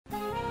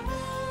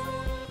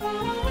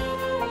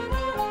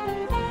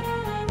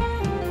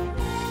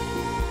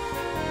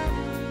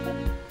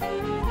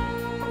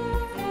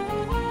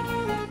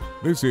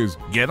This is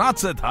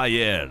Genatzet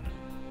Hayer,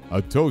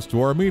 A Toast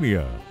to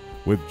Armenia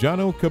with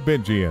Johno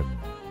and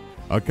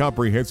a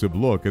comprehensive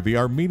look at the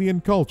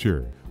Armenian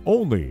culture,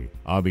 only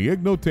on the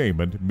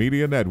Ignotainment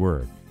Media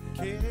Network.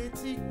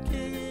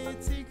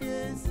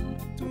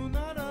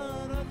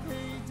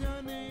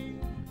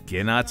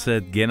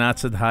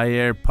 Genatzet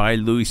Hayer, Pai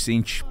Luis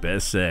Inch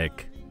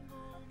Besek.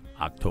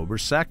 October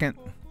 2nd.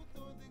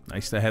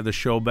 Nice to have the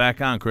show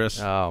back on, Kris.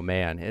 Oh,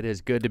 man, it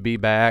is good to be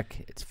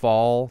back. It's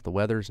fall. The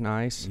weather's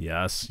nice.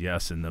 Yes.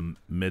 In the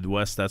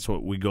Midwest, that's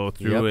what we go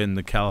through. Yep. In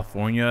the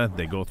California,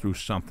 they go through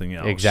something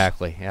else.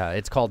 Exactly. Yeah,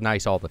 it's called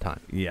nice all the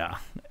time. Yeah.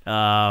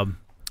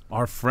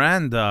 Our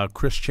friend,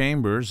 Kris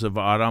Chambers of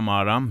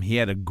Aram, he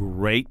had a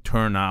great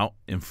turnout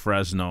in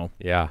Fresno.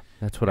 Yeah,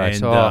 that's what I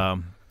saw.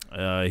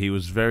 He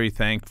was very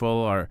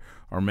thankful.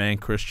 Our man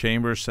Kris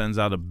Chambers sends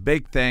out a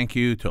big thank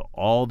you to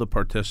all the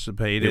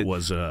participated. It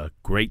was a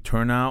great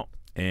turnout.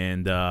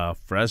 And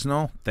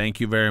Fresno,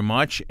 thank you very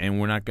much. And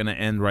we're not going to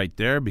end right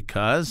there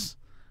because,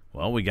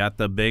 well, we got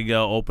the big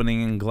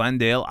opening in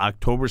Glendale,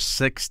 October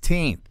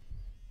 16th.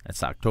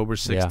 That's October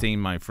 16th,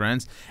 my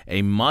friends.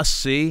 A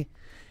must-see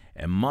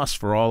and must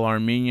for all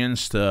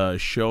Armenians to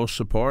show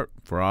support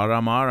for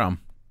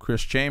Aram.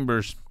 Kris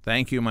Chambers,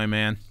 thank you, my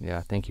man.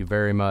 Yeah, thank you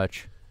very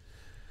much.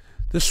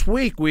 This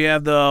week we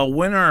have the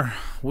winner.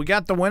 We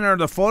got the winner of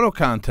the photo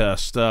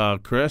contest,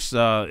 Kris.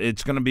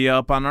 It's going to be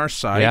up on our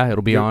site. Yeah,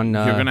 it'll be on.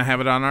 You're going to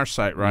have it on our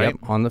site, right?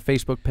 Yep, on the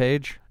Facebook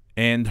page.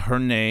 And her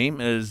name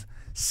is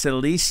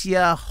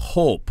Celicia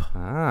Hope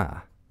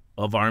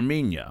of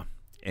Armenia.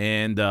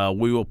 And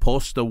we will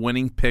post the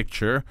winning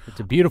picture. It's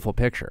a beautiful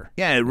picture.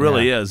 Yeah, it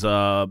really is.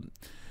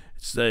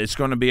 It's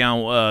going to be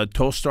on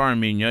Toast to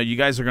Armenia. You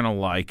guys are going to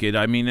like it.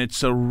 I mean,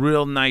 it's a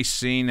real nice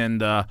scene,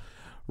 and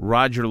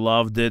Roger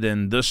loved it,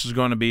 and this is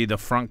going to be the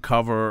front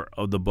cover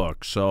of the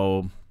book.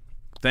 So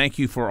thank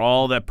you for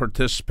all that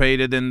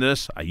participated in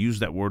this. I use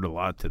that word a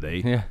lot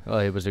today. Yeah, well,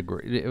 it was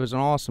an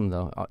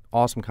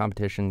awesome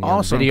competition.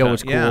 The video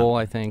was cool,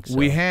 I think. So.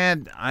 We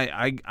had,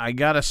 I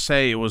got to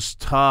say, it was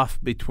tough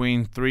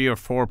between 3 or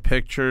 4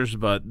 pictures,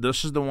 but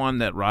this is the one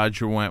that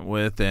Roger went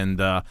with,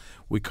 and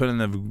we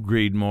couldn't have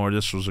agreed more.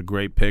 This was a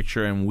great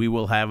picture, and we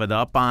will have it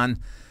up on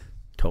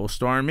Toast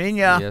to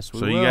Armenia. Yes, we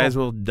will. So you guys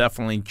will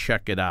definitely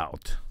check it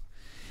out.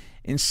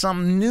 In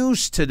some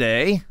news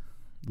today,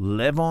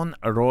 Levon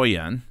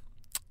Aroyan,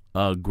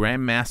 a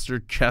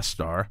Grandmaster chess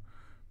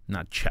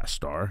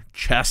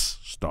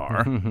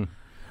star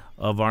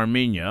of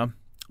Armenia,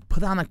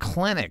 put on a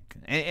clinic.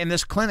 And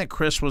this clinic,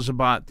 Kris, was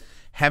about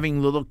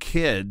having little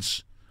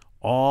kids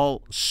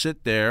all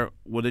sit there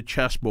with a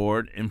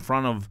chessboard in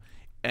front of,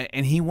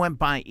 and he went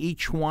by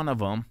each one of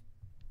them,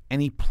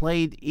 and he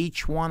played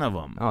each one of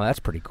them. Oh, that's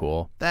pretty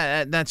cool.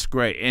 That's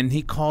great. And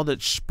he called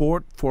it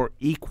Sport for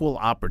Equal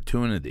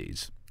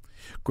Opportunities.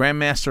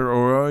 Grandmaster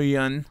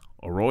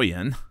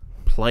Aroyan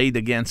played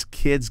against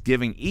kids,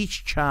 giving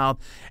each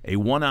child a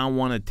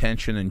one-on-one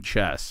attention in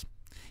chess.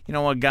 You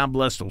know what? God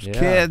bless those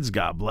kids.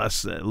 God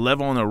bless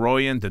Levon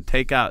Aroyan to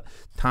take out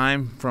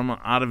time from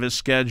out of his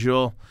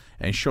schedule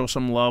and show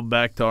some love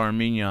back to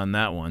Armenia on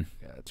that one.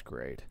 Yeah, that's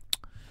great.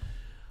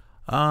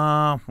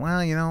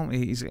 Well, you know,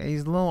 he's a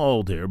little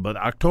old here, but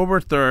October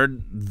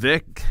 3rd,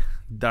 Vic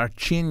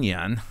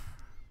Darchinyan,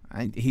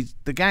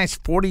 the guy's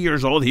 40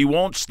 years old. He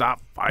won't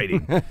stop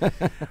fighting.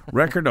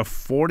 Record of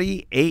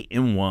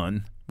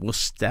 48-1, will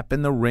step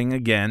in the ring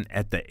again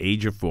at the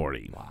age of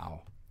 40.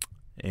 Wow.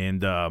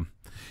 And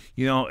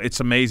you know, it's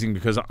amazing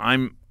because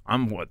I'm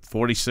what,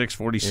 46,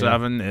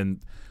 47, and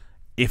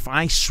if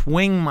I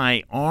swing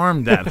my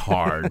arm that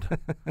hard,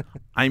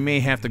 I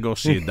may have to go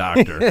see a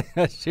doctor.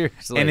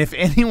 Seriously. And if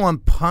anyone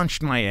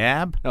punched my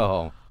ab,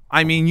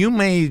 I mean, you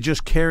may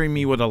just carry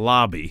me with a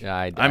lobby.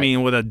 I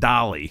mean, with a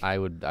dolly.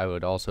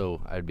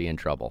 I'd be in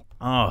trouble.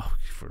 Oh,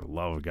 for the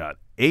love of God.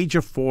 Age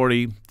of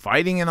 40,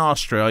 fighting in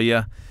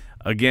Australia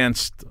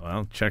against,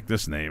 well, check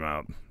this name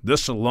out.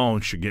 This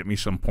alone should get me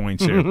some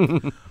points here.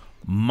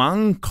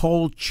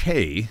 Mangkol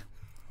Che,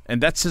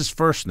 and that's his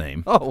first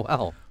name. Oh,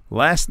 wow.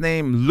 Last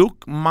name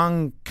Luke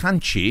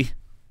Mankanchi.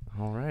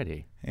 All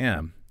righty.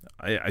 Yeah.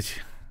 I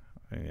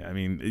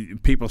mean,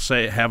 people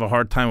have a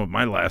hard time with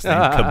my last name,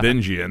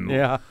 Kabinjian.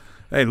 Yeah.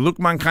 Hey, Luke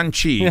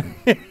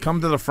Mankanchi, come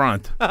to the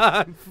front.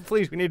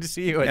 Please, we need to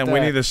see you at we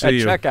need to see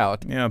you.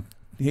 checkout. Yeah.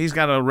 He's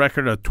got a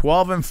record of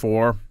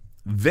 12-4.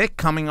 Vic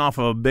coming off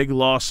of a big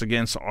loss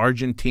against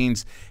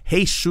Argentine's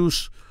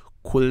Jesus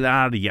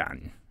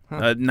Kularian.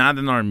 Not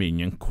an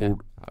Armenian.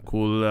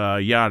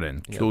 Kulyarin,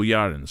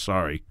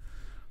 sorry.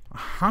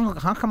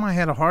 How come I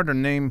had a harder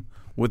name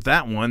with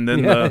that one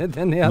than the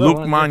other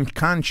Luke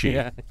Mankanchi?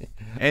 Yeah.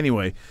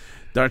 Anyway,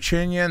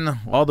 Darchinyan,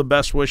 all the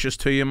best wishes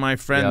to you, my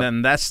friend. Yep.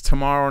 And that's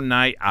tomorrow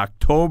night,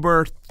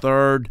 October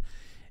 3rd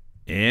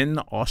in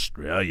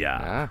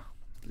Australia.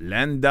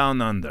 Land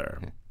down under.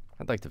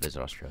 I'd like to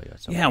visit Australia.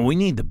 Yeah, we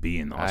need to be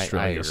in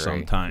Australia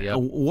sometime. Yep.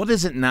 What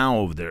is it now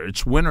over there?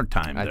 It's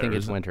wintertime there. I think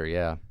it's winter,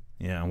 yeah.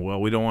 Yeah, well,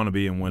 we don't want to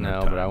be in winter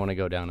time. No, but I want to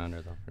go down under,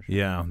 though, for sure.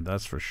 Yeah,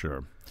 that's for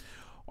sure.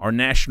 Our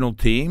national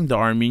team, the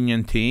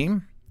Armenian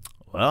team,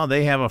 Well,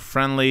 they have a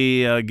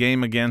friendly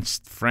game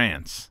against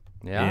France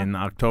in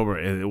October.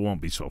 It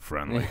won't be so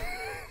friendly.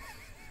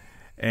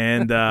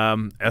 And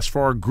as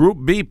for our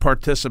Group B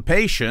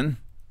participation,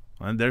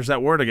 there's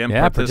that word again,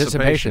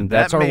 participation.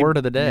 That's our word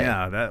of the day.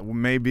 Yeah, that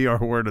may be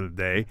our word of the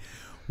day.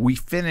 We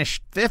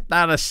finished 5th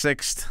out of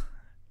 6th.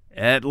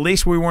 At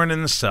least we weren't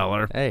in the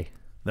cellar. Hey.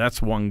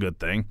 That's one good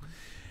thing.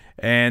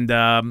 And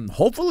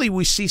hopefully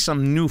we see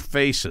some new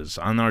faces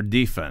on our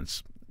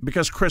defense.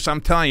 Because, Kris,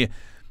 I'm telling you,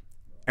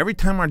 every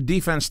time our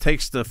defense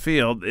takes the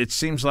field, it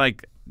seems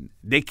like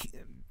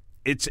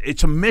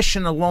it's a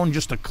mission alone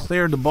just to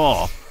clear the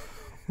ball.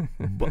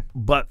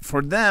 but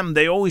for them,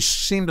 they always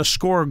seem to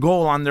score a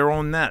goal on their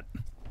own net.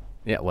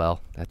 Yeah, well,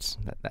 that's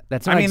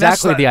not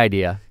exactly the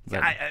idea.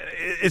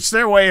 It's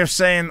their way of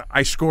saying,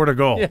 I scored a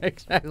goal. Yeah,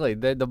 exactly.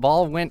 The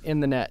ball went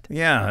in the net.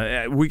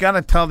 Yeah, we got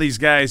to tell these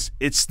guys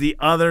it's the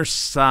other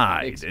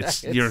side.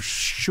 Exactly. You're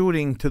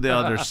shooting to the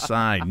other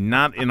side,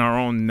 not in our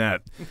own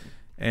net.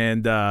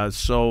 And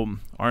so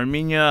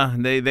Armenia,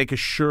 they could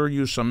sure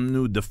use some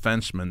new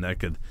defensemen that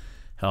could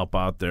help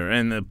out there.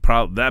 And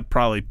that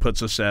probably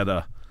puts us at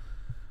a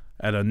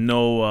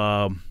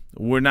no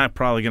we're not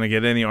probably going to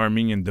get any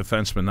Armenian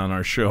defensemen on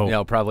our show.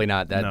 No, probably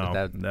not. That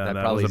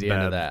probably is the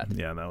end of that.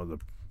 Yeah, that was a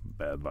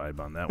bad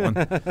vibe on that one.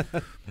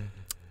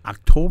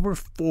 October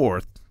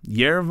 4th,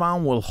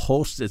 Yerevan will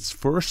host its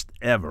first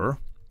ever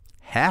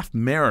half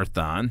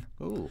marathon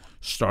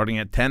starting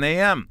at 10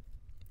 a.m.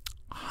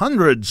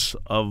 Hundreds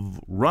of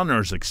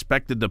runners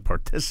expected to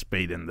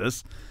participate in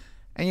this.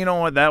 And you know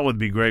what? That would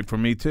be great for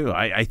me, too.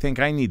 I think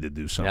I need to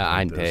do something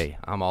like this.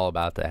 I'm all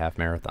about the half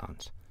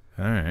marathons.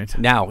 All right.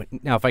 Now,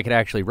 if I could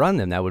actually run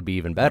them, that would be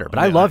even better. But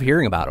I love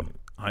hearing about them.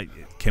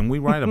 Can we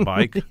ride a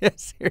bike? Yeah,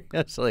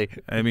 seriously.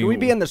 Can we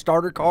be in the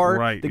starter car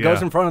that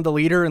goes in front of the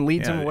leader and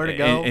leads him where to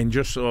go? And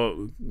just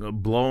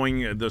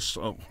blowing this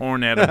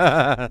horn at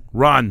him.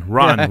 Run,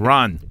 run,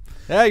 run.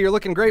 Yeah, you're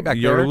looking great back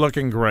there. You're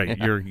looking great.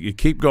 You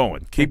keep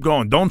going. Keep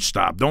going. Don't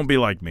stop. Don't be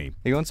like me.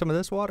 You want some of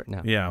this water?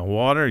 No. Yeah,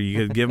 water. You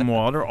could give them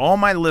water. All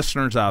my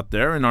listeners out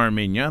there in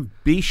Armenia,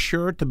 be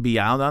sure to be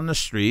out on the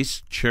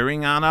streets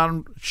cheering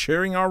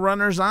our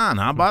runners on.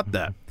 How about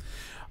that?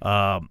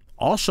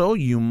 Also,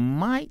 you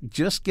might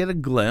just get a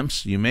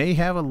glimpse. You may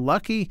have a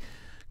lucky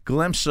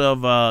glimpse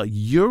of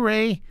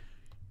Yuri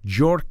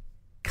Djorkaev,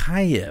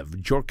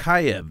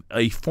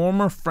 a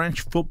former French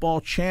football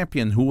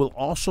champion who will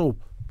also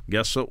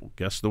guess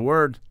the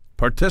word.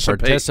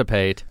 Participate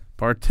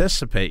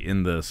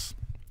in this.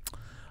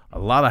 A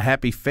lot of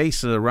happy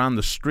faces around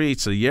the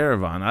streets of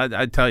Yerevan.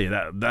 I tell you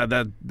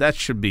that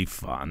should be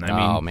fun.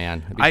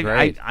 Man, it'd be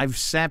great. I've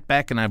sat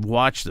back and I've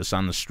watched this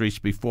on the streets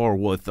before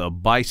with a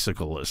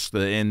bicyclist,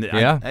 and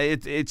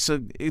it's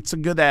a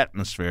good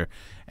atmosphere.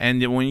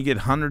 And when you get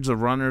hundreds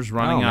of runners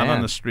running out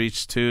on the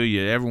streets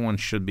too, everyone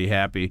should be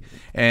happy.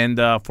 And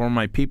for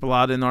my people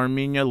out in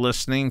Armenia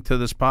listening to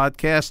this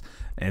podcast,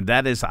 and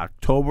that is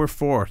October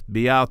 4th.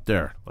 Be out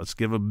there. Let's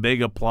give a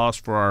big applause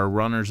for our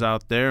runners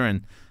out there.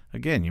 And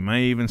again, you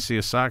may even see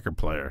a soccer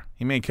player.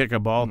 He may kick a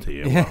ball to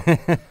you.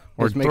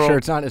 Or just make sure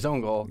it's not his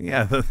own goal.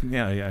 Yeah.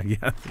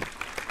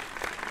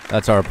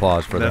 That's our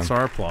applause for them. That's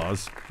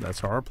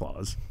our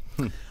applause.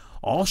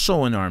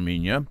 Also in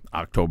Armenia,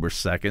 October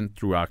 2nd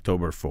through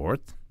October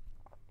 4th,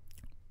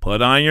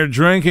 put on your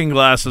drinking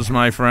glasses,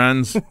 my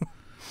friends.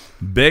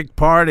 Big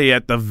party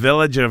at the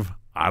village of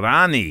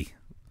Arani.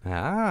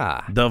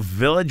 The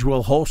village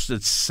will host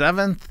its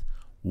 7th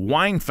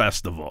wine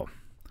festival.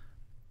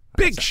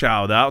 Big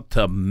shout out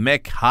to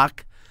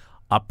Mekhak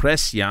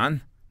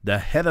Apresian, the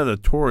head of the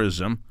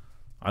tourism.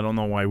 I don't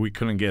know why we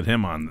couldn't get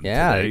him on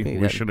today.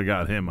 We should have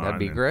got him on. That'd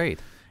be great.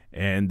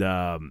 And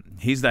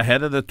he's the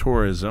head of the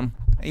tourism.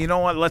 You know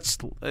what? Let's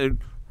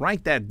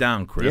write that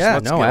down, Kris. Yeah,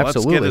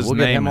 absolutely. We'll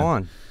get him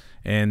on.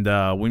 And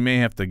we may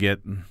have to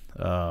get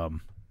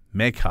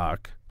Mekhak.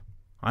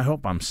 I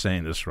hope I'm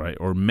saying this right.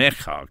 Or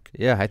Mekhak.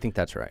 Yeah, I think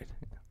that's right.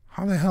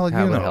 How the hell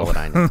How the hell would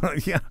I know?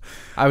 Yeah.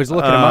 I was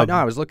looking him up. No,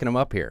 I was looking him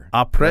up here.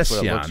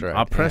 Apresian. Right.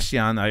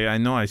 Apresian. I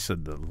know I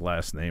said the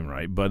last name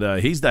right,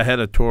 but he's the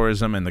head of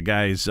tourism, and the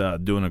guy's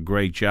doing a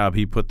great job.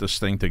 He put this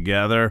thing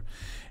together.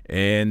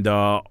 And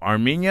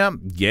Armenia,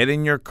 get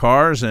in your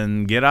cars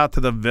and get out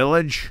to the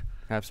village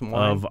Have some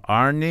wine. of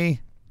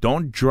Arni.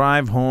 Don't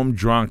drive home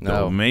drunk,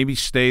 though. No. Maybe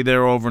stay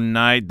there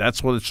overnight.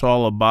 That's what it's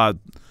all about.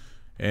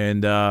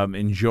 And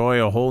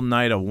enjoy a whole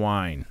night of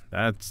wine.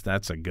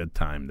 That's a good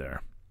time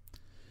there.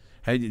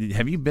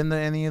 Have you been to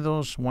any of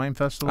those wine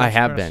festivals? I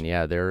have Kris? been.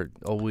 Yeah, they're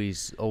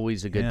always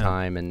a good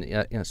time, and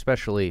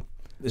especially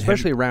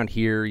around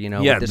here.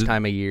 At this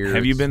time of year.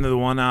 Have you been to the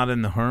one out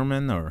in the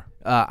Herman or?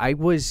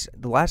 The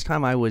last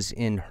time I was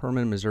in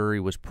Herman, Missouri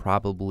was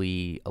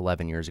probably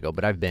 11 years ago,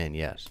 but I've been,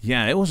 yes.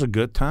 Yeah, it was a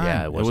good time.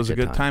 Yeah, it was a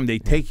good time. They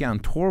take you on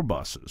tour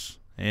buses,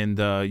 and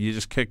you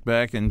just kick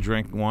back and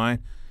drink wine.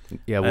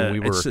 Yeah, when we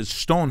were. It's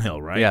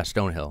Stonehill, right? Yeah,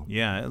 Stonehill.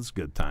 Yeah, it was a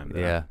good time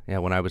there. Yeah.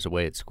 When I was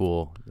away at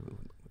school,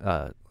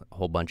 a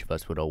whole bunch of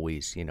us would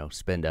always,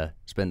 spend a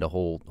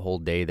whole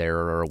day there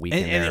or a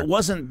weekend there. And it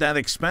wasn't that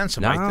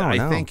expensive. No,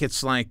 I think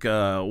it's like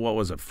what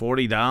was it,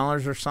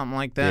 $40 or something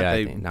like that? Yeah,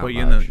 they I think not put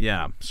you much.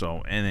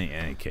 So in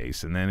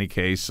any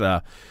case,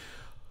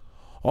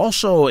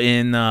 also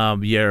in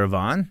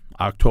Yerevan,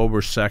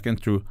 October 2nd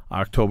through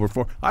October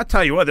 4th. I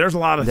tell you what, there's a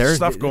lot of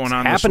stuff going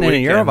on this weekend.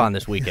 Happening in Yerevan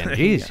this weekend.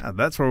 Jeez. Yeah,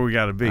 that's where we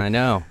got to be. I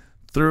know.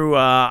 Through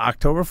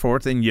October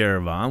 4th in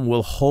Yerevan,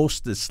 we'll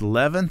host its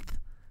 11th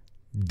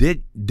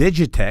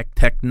Digitech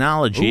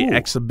Technology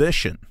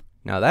Exhibition.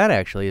 Now, that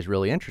actually is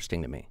really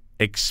interesting to me.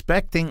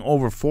 Expecting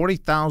over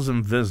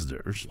 40,000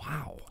 visitors.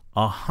 Wow.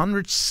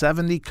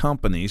 170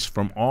 companies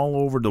from all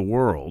over the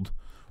world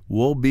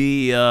will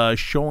be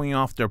showing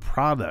off their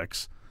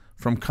products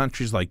from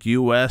countries like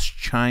U.S.,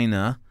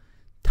 China,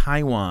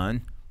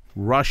 Taiwan,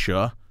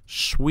 Russia,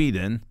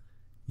 Sweden,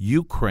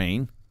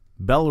 Ukraine,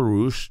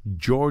 Belarus,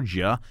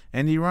 Georgia,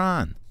 and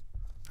Iran.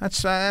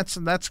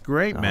 That's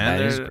great, man.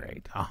 That is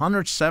great.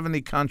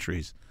 170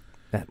 countries.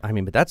 But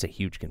that's a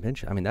huge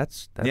convention.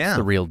 That's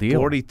the real deal.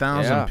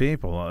 40,000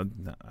 people.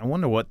 I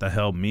wonder what the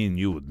hell me and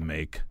you would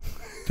make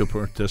to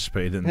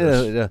participate in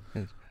this.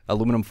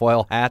 Aluminum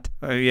foil hat.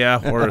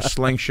 Or a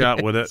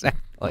slingshot with it.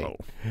 Exactly. Oh,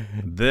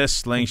 this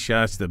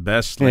slingshot's the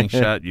best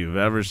slingshot you've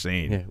ever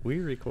seen. Yeah, we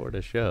record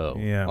a show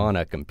on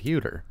a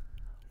computer.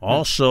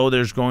 Also,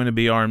 there's going to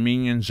be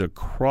Armenians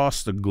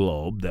across the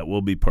globe that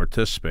will be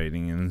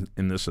participating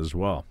in this as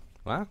well.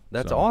 Wow,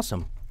 that's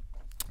awesome.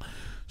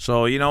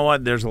 So, you know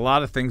what? There's a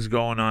lot of things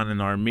going on in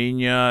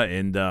Armenia.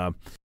 And,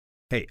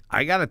 hey,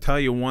 I got to tell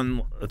you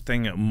one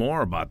thing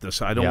more about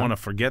this. I don't want to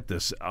forget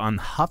this. On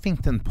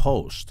Huffington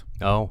Post.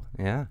 Oh,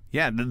 yeah.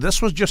 Yeah,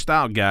 this was just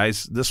out,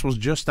 guys. This was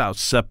just out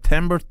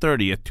September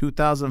 30th,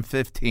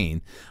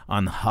 2015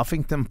 on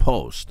Huffington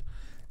Post.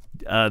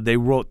 They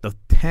wrote the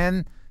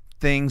 10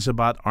 things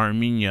about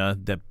Armenia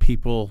that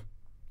people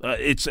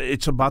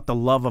it's about the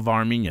love of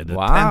Armenia. The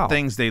 10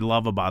 things they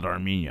love about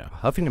Armenia.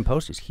 Huffington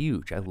Post is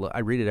huge. I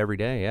read it every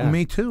day. Yeah,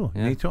 me too.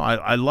 Yeah. Me too.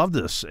 I love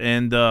this.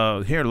 And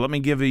here, let me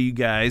give you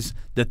guys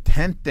the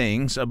 10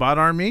 things about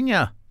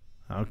Armenia.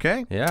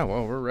 Okay. Yeah.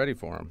 Well, we're ready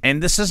for them.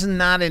 And this is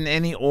not in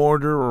any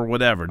order or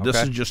whatever. Okay.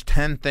 This is just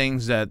 10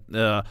 things that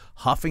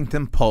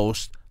Huffington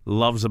Post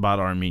loves about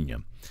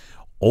Armenia.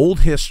 Old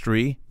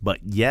history, but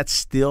yet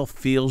still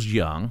feels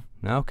young.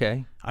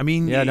 Okay.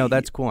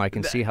 That's cool. I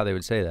can see how they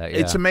would say that. Yeah.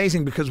 It's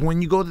amazing because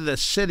when you go to the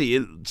city,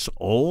 it's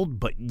old,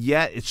 but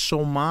yet it's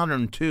so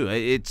modern too.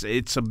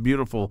 It's a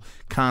beautiful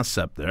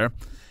concept there.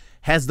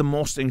 Has the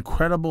most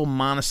incredible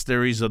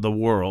monasteries of the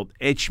world.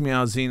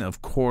 Echmiadzin,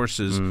 of course,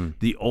 is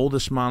the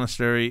oldest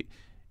monastery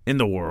in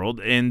the world.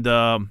 And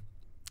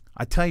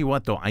I tell you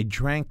what, though, I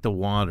drank the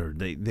water.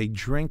 They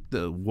drink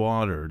the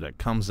water that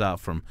comes out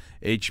from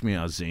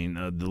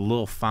Echmiadzin, the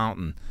little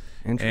fountain.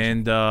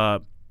 And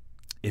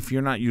if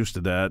you're not used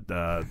to that,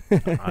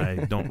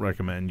 I don't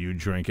recommend you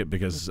drink it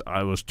because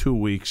I was 2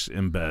 weeks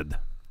in bed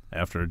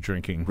after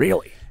drinking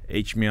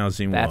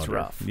Echmiadzin water. That's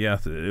rough. Yeah,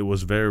 it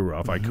was very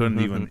rough. I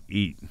couldn't even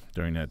eat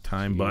during that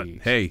time. Jeez. But,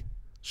 hey,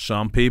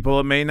 some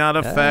people it may not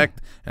affect,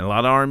 and a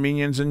lot of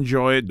Armenians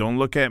enjoy it. Don't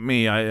look at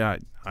me. I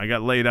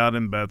got laid out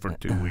in bed for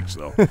 2 weeks,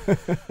 though.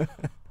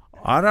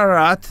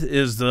 Ararat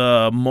is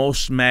the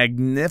most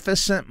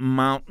magnificent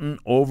mountain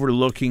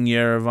overlooking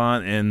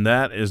Yerevan, and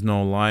that is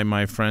no lie,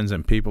 my friends.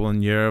 And people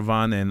in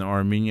Yerevan and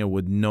Armenia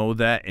would know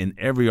that, and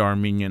every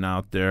Armenian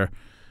out there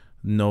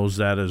knows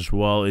that as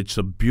well. It's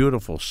a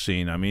beautiful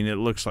scene. It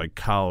looks like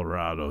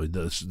Colorado,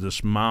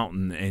 this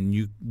mountain, and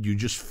you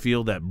just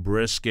feel that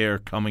brisk air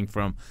coming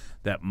from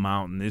that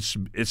mountain.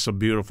 It's a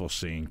beautiful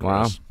scene,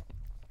 Chris. Wow.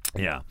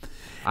 Yeah.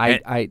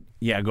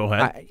 Go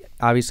ahead.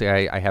 Obviously,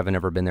 I haven't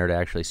ever been there to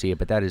actually see it,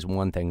 but that is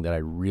one thing that I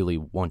really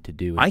want to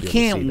do. I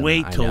can't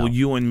wait till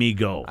you and me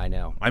go. I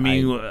know.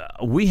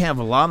 We have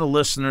a lot of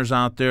listeners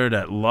out there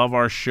that love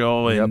our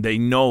show, and they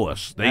know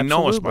us. They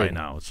know us by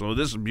now, so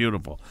this is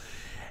beautiful.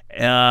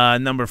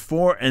 Number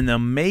 4, an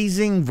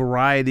amazing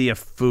variety of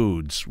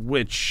foods,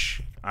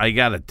 which I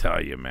got to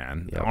tell you,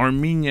 man,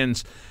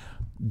 Armenians,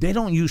 they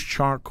don't use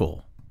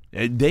charcoal.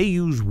 They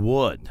use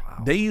wood.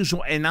 Wow. They use,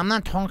 and I'm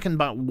not talking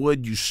about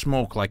wood you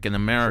smoke like in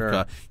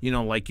America,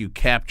 like you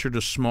capture the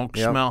smoke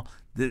smell.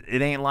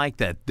 It ain't like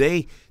that.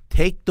 They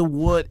take the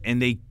wood and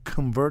they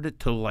convert it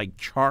to like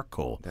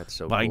charcoal. That's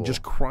so by cool.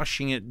 just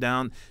crushing it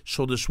down.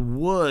 So this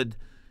wood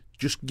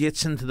just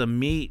gets into the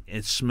meat,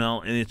 it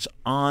smell, and it's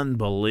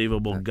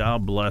unbelievable.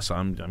 God bless.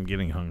 I'm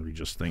getting hungry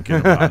just thinking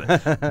about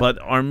it. But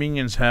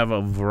Armenians have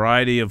a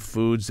variety of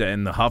foods,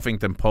 and the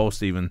Huffington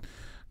Post even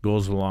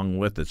goes along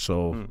with it,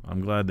 so I'm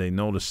glad they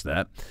noticed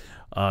that.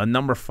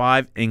 Number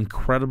 5,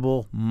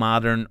 incredible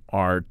modern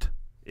art.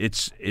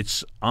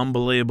 It's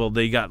unbelievable.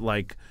 They got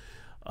like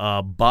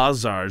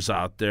bazaars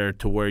out there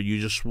to where you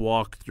just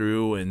walk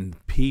through,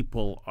 and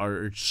people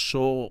are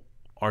so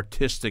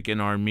artistic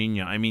in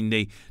Armenia.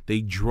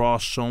 They draw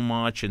so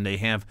much, and they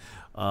have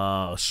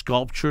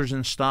sculptures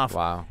and stuff.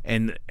 Wow.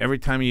 And every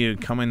time you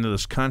come into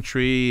this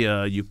country,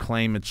 you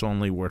claim it's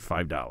only worth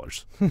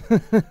 $5.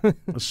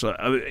 So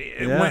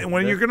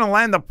when you're going to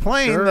land a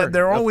plane,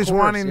 they're always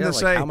wanting to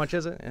say, how much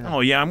is it? Yeah. Oh,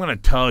 yeah, I'm going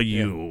to tell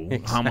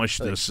you how much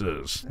this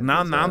is.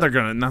 Now they're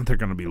going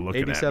to be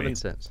looking at me. 87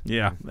 cents.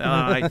 Yeah.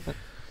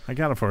 I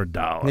got it for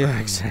 $1. Yeah,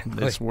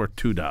 exactly. It's worth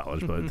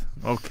 $2,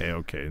 but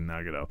okay,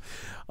 knock it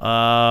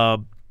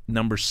out.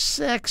 Number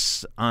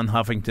 6 on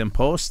Huffington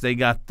Post, they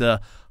got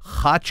the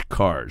Hach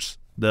cars.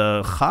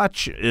 The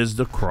Hach is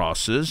the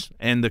crosses,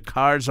 and the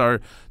cars are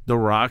the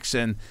rocks.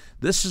 And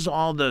this is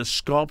all the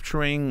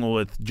sculpturing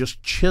with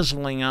just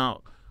chiseling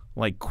out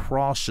like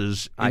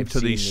crosses into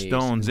these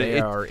stones. They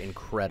are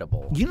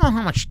incredible. You know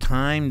how much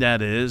time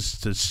that is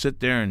to sit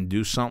there and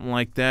do something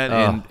like that?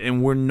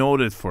 And we're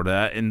noted for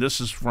that. And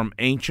this is from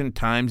ancient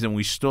times, and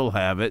we still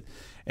have it.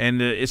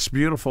 And it's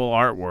beautiful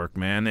artwork,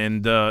 man.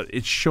 And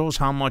it shows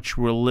how much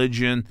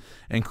religion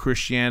and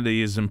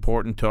Christianity is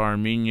important to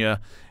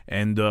Armenia.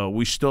 And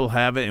we still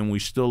have it, and we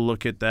still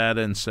look at that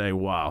and say,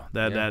 wow,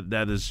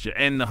 that is –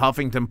 and the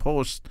Huffington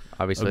Post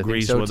obviously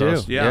agrees so with too.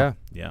 us. Yeah.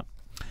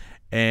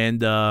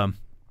 And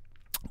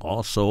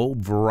also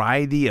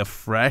variety of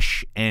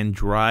fresh and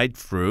dried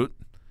fruit.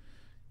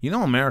 You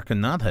know,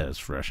 American Nut has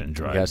fresh and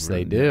dried fruit. Yes,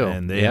 they do.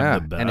 And they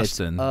have the best.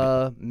 And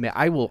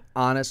I will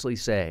honestly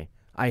say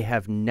I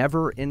have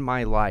never in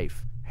my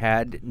life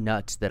had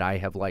nuts that I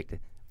have liked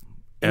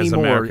any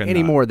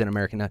more than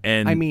American Nut.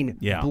 And, I mean,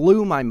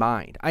 blew my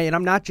mind. And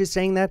I'm not just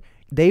saying that.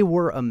 They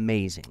were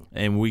amazing.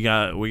 And we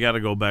got to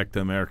go back to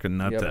American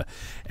Nut.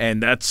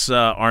 And that's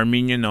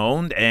Armenian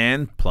owned.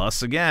 And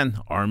plus, again,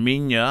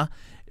 Armenia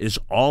is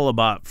all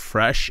about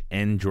fresh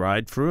and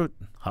dried fruit.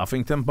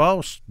 Huffington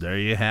Post. There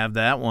you have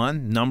that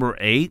one. Number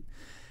 8,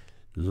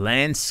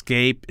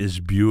 landscape is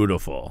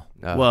beautiful.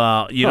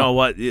 Well, you know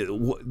what?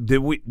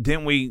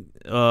 Didn't we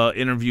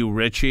interview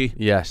Richie?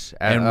 Yes.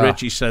 And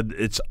Richie said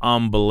it's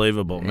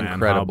unbelievable, man.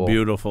 Incredible. How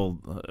beautiful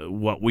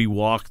what we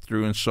walked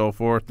through and so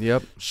forth.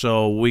 Yep.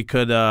 So we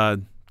could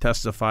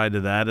testify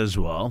to that as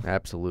well.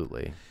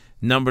 Absolutely.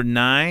 Number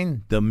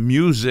 9, the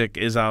music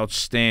is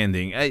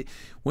outstanding.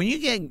 When you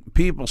get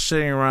people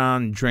sitting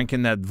around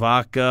drinking that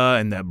vodka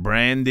and that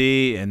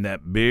brandy and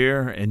that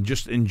beer and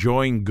just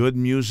enjoying good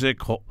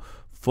music,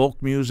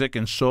 folk music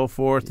and so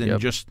forth, and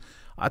just,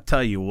 I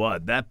tell you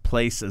what, that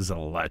place is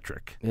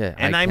electric. Yeah,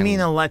 and I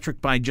mean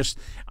electric by just,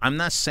 I'm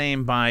not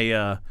saying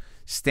by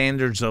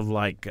standards of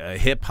like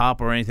hip-hop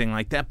or anything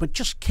like that, but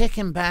just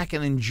kicking back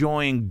and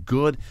enjoying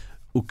good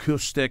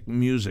acoustic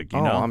music,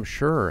 you know? I'm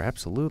sure,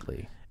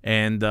 absolutely.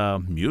 And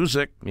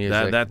music.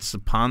 That's the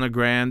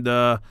Pomegranate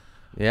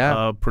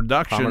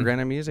production.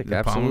 Pomegranate music,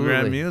 absolutely.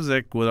 Pomegranate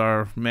music with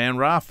our man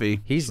Rafi.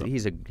 He's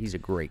a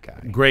great guy.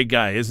 Great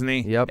guy, isn't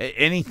he? Yep.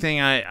 Anything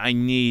I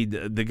need,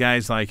 the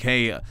guy's like,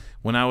 hey,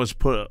 when I was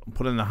put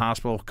in the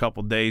hospital a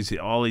couple of days,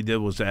 all he did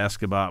was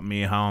ask about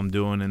me, how I'm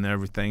doing and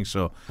everything.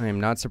 So I am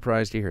not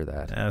surprised to hear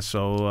that.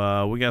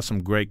 So we got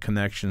some great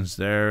connections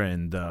there,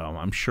 and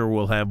I'm sure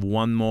we'll have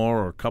one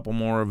more or a couple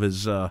more of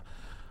his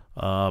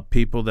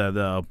people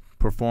that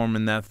perform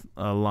in that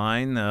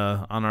line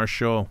on our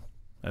show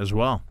as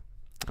well.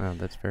 Wow,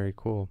 that's very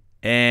cool.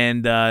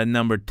 And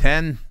number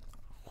 10,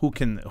 who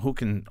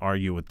can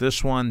argue with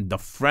this one? The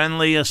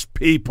friendliest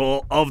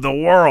people of the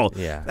world.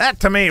 Yeah, that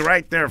to me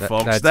right there,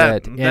 folks.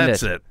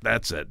 That's it.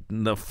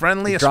 The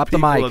friendliest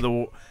people of the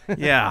world.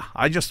 Yeah,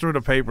 I just threw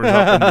the papers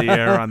up in the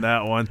air on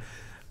that one.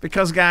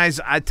 Because, guys,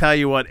 I tell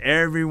you what,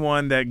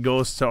 everyone that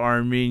goes to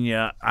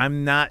Armenia,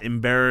 I'm not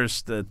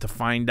embarrassed to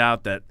find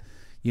out that,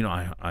 you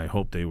know, I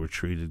hope they were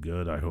treated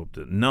good. I hope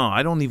that. No,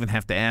 I don't even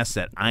have to ask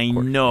that. I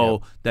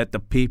know that the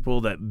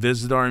people that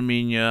visit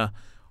Armenia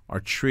are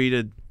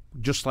treated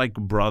just like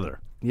a brother.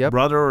 Yep.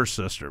 Brother or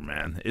sister,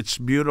 man. It's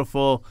a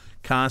beautiful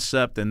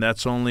concept, and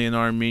that's only in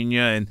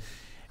Armenia. And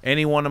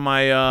any one of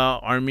my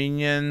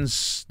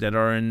Armenians that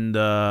are in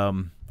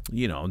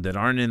that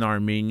aren't in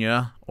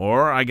Armenia,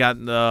 or I got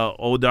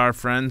Odar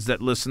friends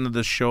that listen to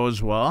this show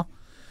as well,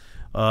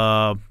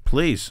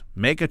 please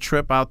make a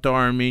trip out to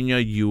Armenia.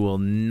 You will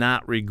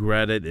not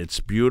regret it. It's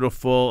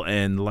beautiful,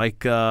 and like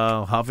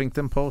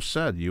Huffington Post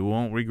said, you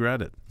won't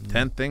regret it.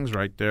 10 things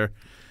right there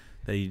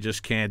that you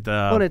just can't.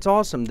 Well, it's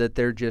awesome that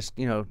they're just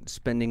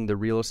spending the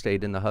real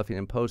estate in the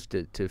Huffington Post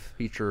to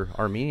feature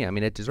Armenia. I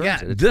mean, it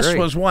deserves it. It's this great.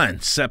 Was when?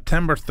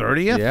 September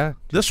 30th? Yeah.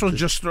 This was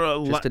just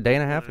a day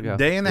and a half ago.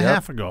 Day and a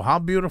half ago. How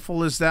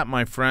beautiful is that,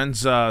 my friends?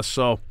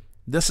 So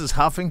this is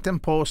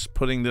Huffington Post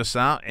putting this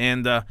out,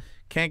 and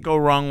can't go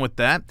wrong with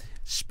that.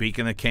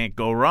 Speaking of can't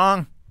go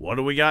wrong, what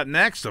do we got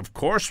next? Of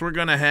course, we're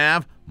going to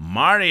have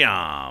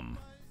Mariam.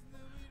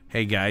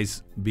 Hey,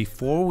 guys,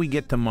 before we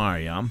get to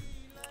Mariam,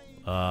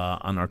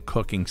 on our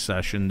cooking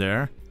session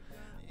there,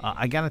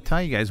 I got to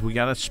tell you guys, we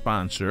got a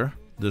sponsor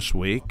this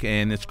week,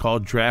 and it's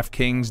called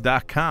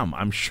DraftKings.com.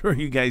 I'm sure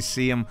you guys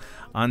see them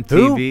on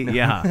TV. Who?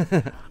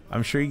 Yeah,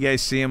 I'm sure you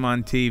guys see them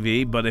on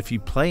TV, but if you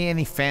play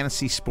any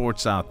fantasy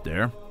sports out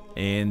there,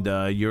 and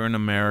you're in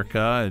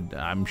America.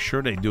 I'm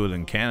sure they do it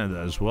in Canada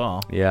as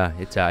well. Yeah,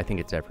 I think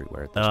it's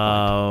everywhere at this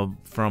point.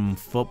 From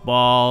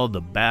football to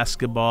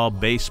basketball,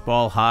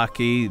 baseball,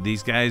 hockey,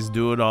 these guys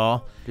do it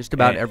all. Just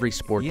about every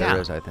sport there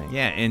is, I think.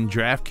 Yeah, and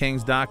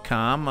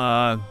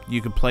DraftKings.com,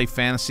 you can play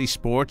fantasy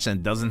sports, and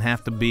it doesn't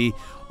have to be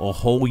a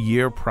whole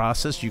year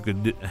process. You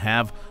could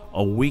have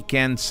a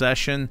weekend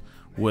session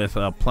with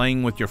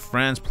playing with your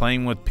friends,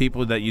 playing with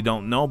people that you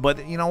don't know.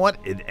 But you know what?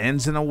 It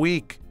ends in a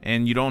week,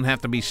 and you don't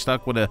have to be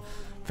stuck with a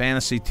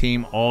fantasy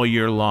team all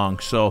year long.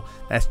 So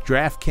that's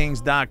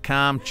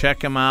DraftKings.com.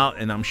 Check them out,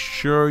 and I'm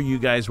sure you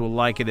guys will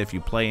like it if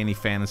you play any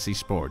fantasy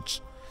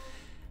sports.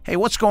 Hey,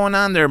 what's going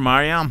on there,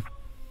 Mariam?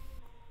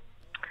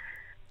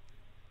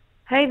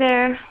 Hey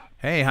there.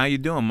 Hey, how you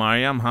doing,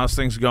 Mariam? How's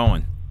things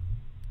going?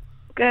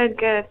 Good.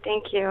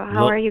 Thank you.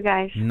 How are you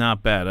guys?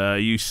 Not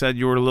bad. You said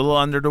you were a little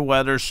under the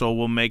weather, so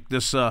we'll make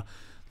this a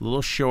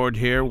little short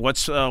here.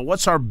 What's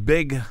our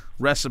big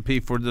recipe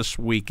for this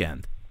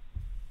weekend?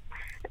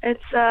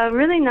 It's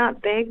really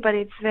not big, but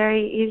it's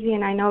very easy,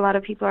 and I know a lot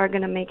of people are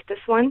going to make this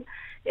one.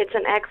 It's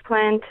an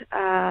eggplant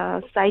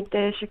side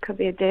dish. It could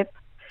be a dip,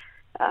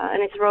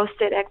 and it's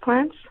roasted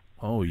eggplants.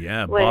 Oh,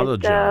 yeah,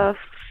 Badajan.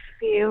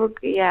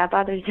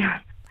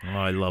 Badajan. Oh,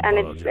 I love and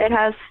Badajan. it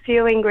has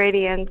few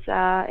ingredients.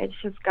 It's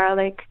just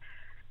garlic,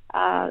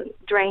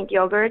 drained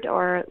yogurt,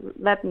 or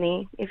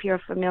lebni, if you're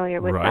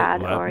familiar with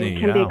that. Lebni, or it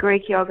can be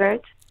Greek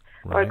yogurt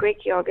or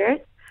Greek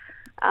yogurt.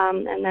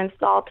 And then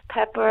salt,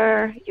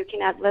 pepper. You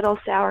can add little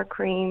sour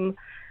cream,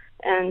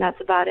 and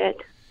that's about it.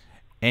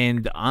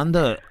 And on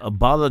the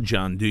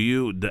badajan,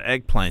 the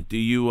eggplant, do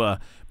you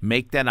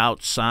make that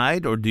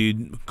outside, or do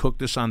you cook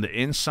this on the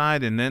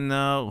inside? And then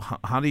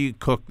how do you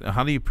cook?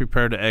 How do you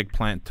prepare the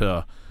eggplant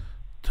to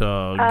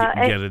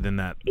get it in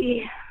that?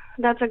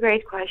 That's a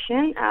great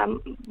question.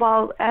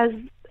 Well, as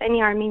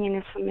any Armenian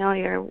is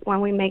familiar,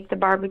 when we make the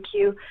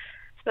barbecue,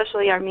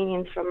 especially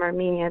Armenians from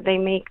Armenia, they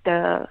make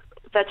the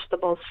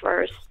vegetables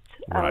first,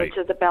 which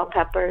is the bell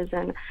peppers,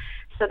 and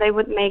so they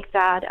would make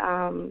that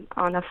on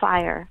a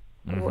fire,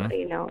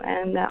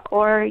 and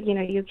or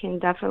you can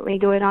definitely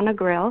do it on a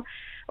grill,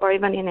 or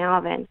even in an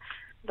oven.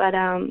 But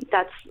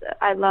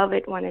I love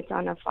it when it's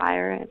on a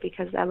fire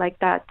because I like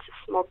that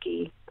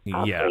smoky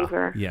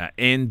flavor. Yeah,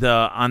 and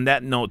on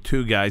that note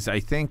too, guys, I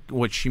think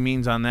what she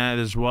means on that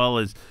as well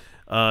is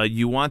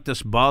you want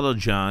this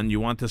badajan, you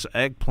want this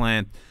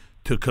eggplant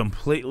to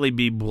completely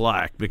be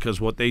black,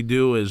 because what they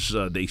do is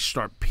they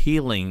start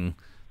peeling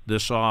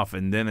this off,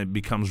 and then it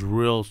becomes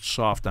real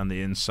soft on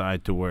the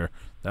inside, to where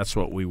that's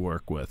what we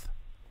work with.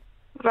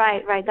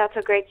 Right. That's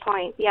a great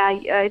point. Yeah,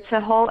 it's a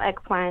whole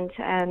eggplant,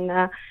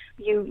 and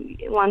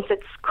once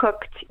it's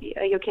cooked,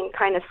 you can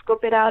kind of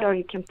scoop it out, or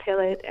you can peel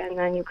it, and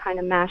then you kind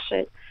of mash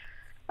it,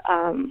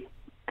 and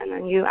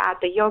then you add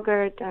the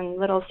yogurt and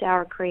little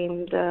sour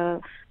cream,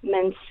 the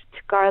minced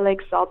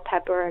garlic, salt,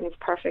 pepper, and it's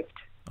perfect.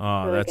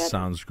 Oh, really that good.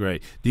 Sounds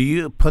great. Do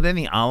you put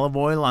any olive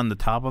oil on the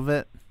top of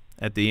it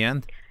at the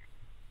end?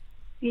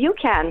 You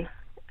can.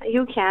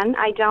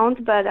 I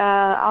don't, but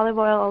olive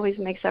oil always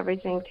makes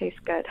everything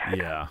taste good.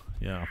 Yeah.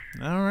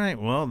 All right.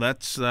 Well,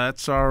 that's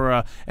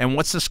our. And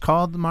what's this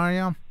called,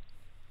 Mariam?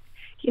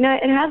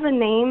 It has a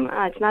name.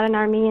 It's not an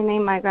Armenian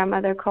name. My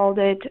grandmother called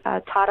it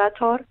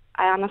tarator.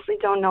 I honestly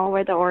don't know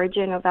where the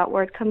origin of that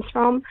word comes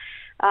from.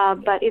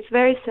 But it's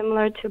very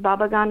similar to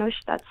baba ganoush.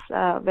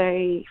 That's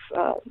very.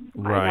 I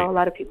know a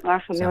lot of people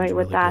are familiar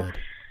with that. Good.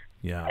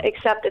 Yeah.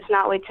 Except it's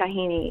not with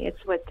tahini.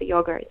 It's with the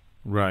yogurt.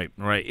 Right.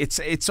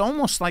 It's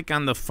almost like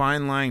on the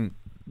fine line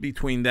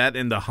between that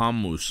and the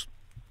hummus.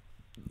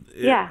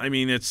 Yeah. I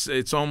mean,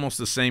 it's almost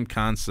the same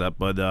concept,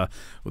 but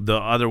the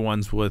other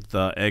ones with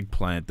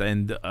eggplant.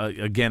 And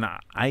again,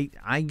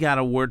 I got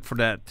a word for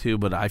that too,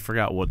 but I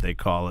forgot what they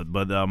call it.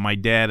 But my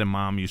dad and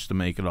mom used to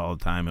make it all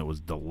the time. It was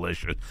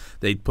delicious.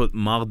 They'd put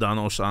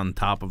mardanos on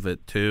top of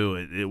it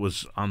too. It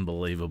was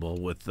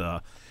unbelievable with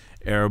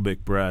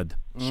Arabic bread.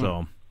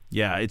 So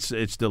yeah,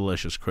 it's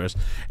delicious, Kris.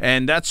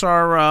 And that's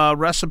our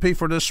recipe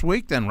for this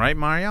week then, right,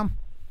 Mariam?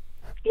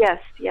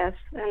 Yes,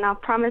 and I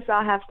promise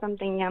I'll have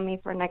something yummy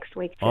for next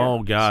week too.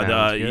 Oh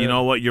God, you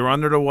know what? You're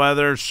under the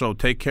weather, so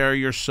take care of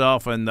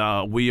yourself, and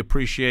we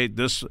appreciate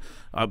this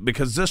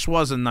because this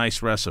was a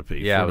nice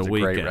recipe for the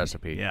weekend. A great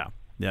recipe.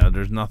 Yeah,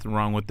 there's nothing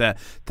wrong with that.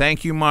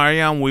 Thank you,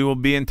 Mariam. We will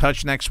be in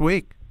touch next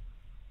week.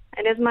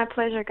 It is my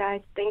pleasure,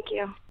 guys. Thank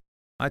you.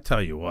 I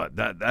tell you what,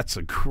 that's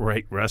a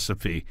great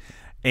recipe,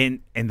 and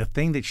the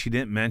thing that she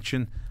didn't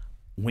mention,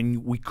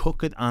 when we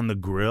cook it on the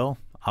grill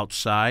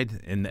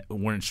outside, and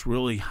when it's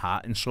really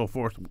hot and so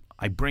forth,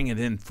 I bring it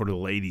in for the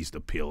ladies to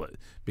peel it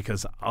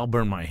because I'll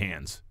burn my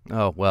hands.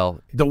 Oh,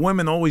 well. The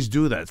women always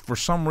do that. For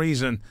some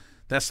reason,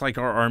 that's like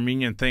our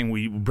Armenian thing.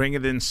 We bring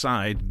it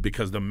inside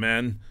because the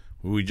men,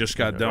 we just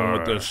got done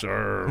with this,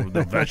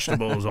 the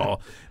vegetables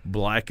all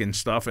black and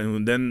stuff,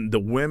 and then the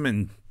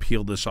women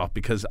peel this off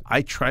because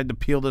I tried to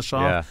peel this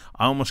off. Yeah.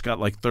 I almost got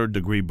like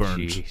third-degree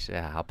burns. Jeez,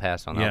 yeah, I'll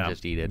pass on. I'll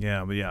just eat it.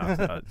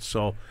 Yeah.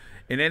 So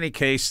in any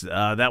case,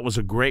 that was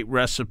a great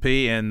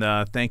recipe, and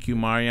thank you,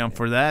 Mariam,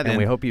 for that. And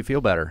we hope you feel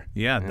better.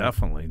 Yeah,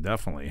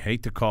 definitely.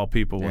 Hate to call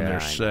people when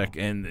they're sick.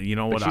 And you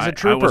know what? She's a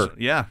trooper.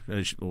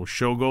 The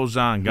show goes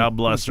on. God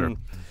bless her.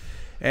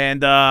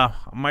 And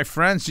my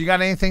friends, you got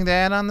anything to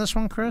add on this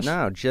one, Kris?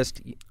 No,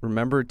 just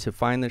remember to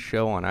find the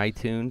show on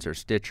iTunes or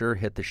Stitcher.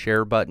 Hit the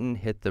share button,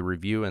 hit the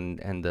review and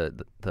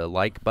the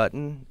like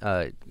button.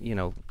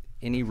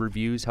 Any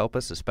reviews help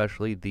us,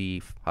 especially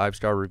the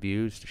 5-star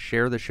reviews.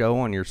 Share the show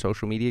on your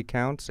social media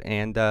accounts,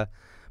 and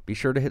be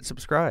sure to hit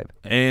subscribe.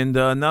 And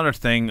another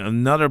thing,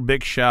 another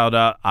big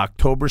shout-out,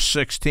 October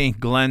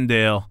 16th,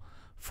 Glendale,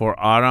 for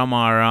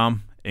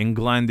Aram in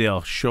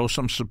Glendale. Show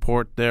some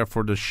support there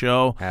for the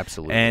show.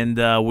 Absolutely.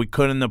 And we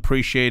couldn't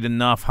appreciate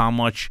enough how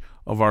much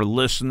of our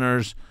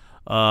listeners,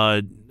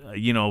 got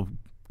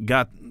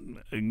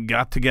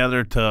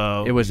together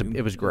to. It was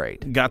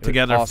great. Got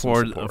together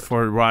awesome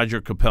for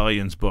Roger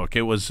Capellian's book.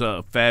 It was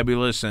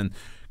fabulous, and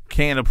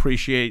can't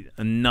appreciate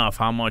enough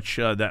how much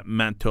that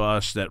meant to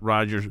us that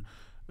Roger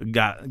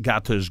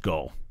got to his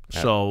goal.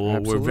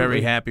 So we're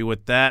very happy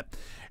with that.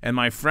 And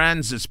my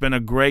friends, it's been a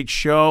great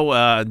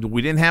show.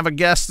 We didn't have a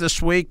guest this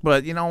week,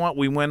 but you know what?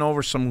 We went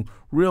over some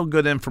real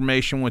good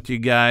information with you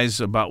guys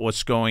about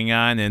what's going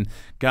on, and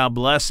God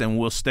bless, and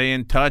we'll stay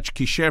in touch.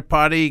 Kisher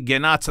Party,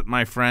 Genatzet,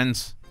 my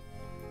friends.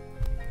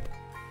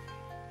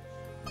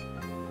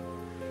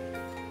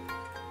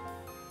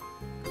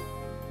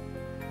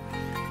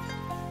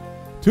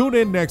 Tune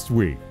in next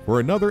week for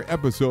another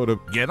episode of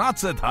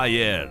Genatzet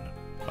Hayer,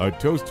 A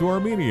Toast to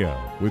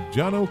Armenia with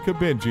Johno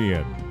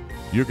Kabenjian.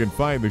 You can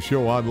find the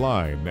show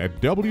online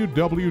at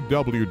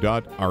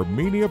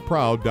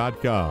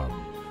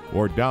www.armeniaproud.com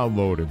or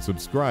download and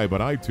subscribe on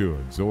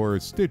iTunes or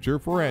Stitcher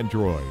for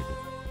Android.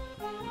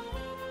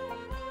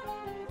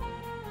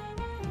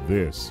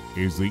 This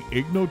is the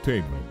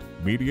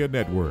Ignotainment Media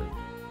Network.